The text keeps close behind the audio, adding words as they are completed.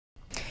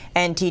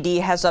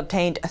NTD has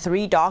obtained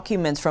 3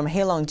 documents from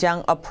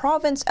Heilongjiang, a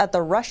province at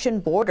the Russian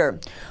border.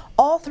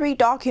 All 3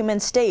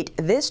 documents state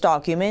this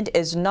document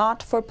is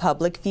not for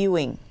public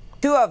viewing.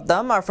 2 of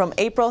them are from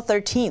April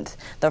 13th.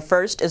 The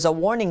first is a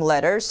warning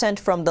letter sent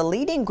from the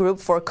leading group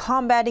for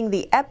combating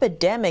the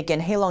epidemic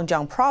in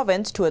Heilongjiang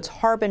province to its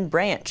Harbin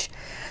branch.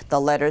 The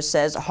letter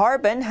says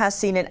Harbin has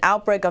seen an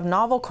outbreak of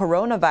novel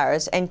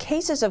coronavirus and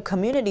cases of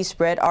community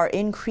spread are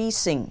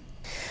increasing.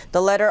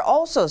 The letter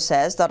also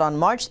says that on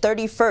March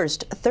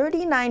 31st,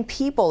 39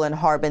 people in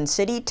Harbin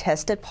city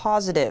tested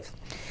positive.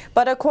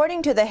 But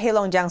according to the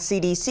Heilongjiang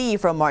CDC,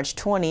 from March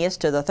 20th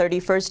to the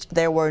 31st,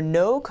 there were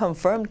no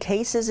confirmed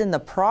cases in the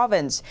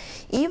province,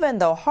 even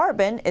though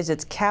Harbin is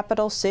its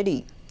capital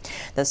city.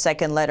 The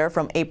second letter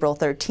from April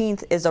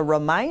 13th is a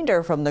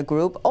reminder from the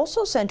group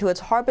also sent to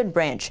its Harbin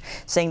branch,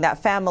 saying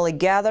that family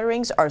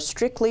gatherings are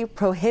strictly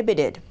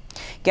prohibited.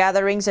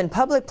 Gatherings in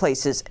public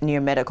places,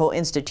 near medical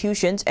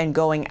institutions, and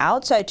going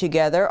outside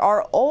together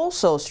are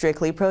also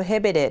strictly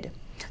prohibited.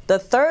 The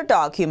third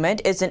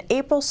document is an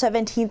April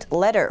 17th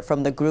letter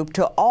from the group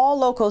to all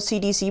local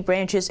CDC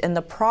branches in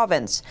the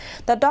province.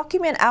 The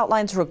document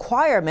outlines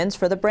requirements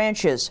for the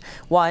branches.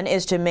 One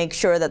is to make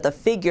sure that the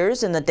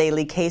figures in the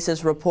daily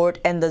cases report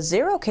and the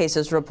zero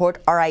cases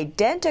report are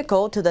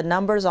identical to the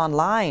numbers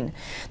online.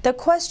 The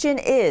question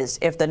is,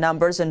 if the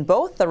numbers in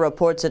both the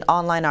reports and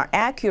online are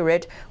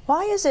accurate,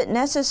 why is it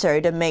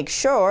necessary to make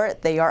sure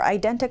they are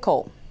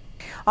identical?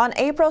 On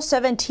April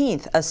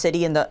 17th, a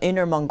city in the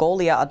Inner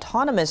Mongolia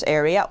Autonomous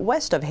Area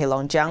west of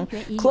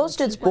Heilongjiang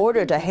closed its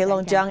border to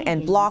Heilongjiang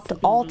and blocked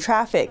all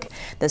traffic.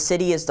 The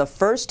city is the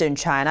first in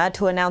China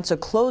to announce a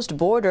closed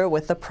border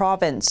with the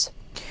province.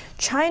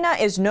 China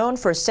is known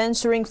for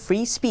censoring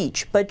free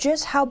speech, but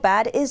just how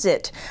bad is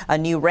it? A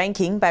new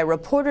ranking by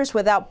Reporters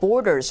Without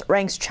Borders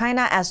ranks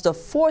China as the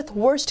 4th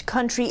worst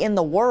country in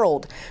the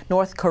world.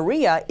 North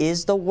Korea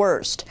is the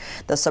worst.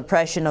 The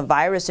suppression of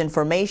virus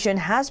information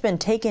has been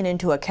taken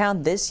into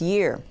account this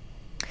year.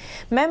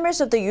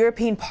 Members of the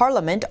European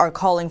Parliament are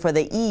calling for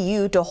the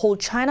EU to hold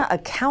China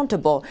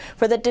accountable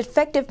for the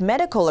defective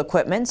medical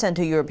equipment sent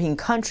to European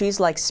countries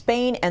like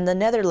Spain and the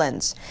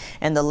Netherlands.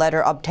 In the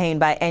letter obtained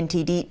by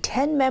NTD,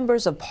 10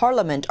 members of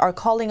Parliament are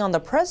calling on the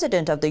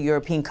President of the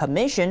European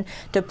Commission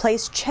to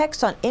place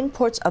checks on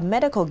imports of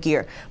medical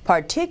gear,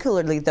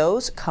 particularly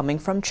those coming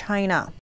from China.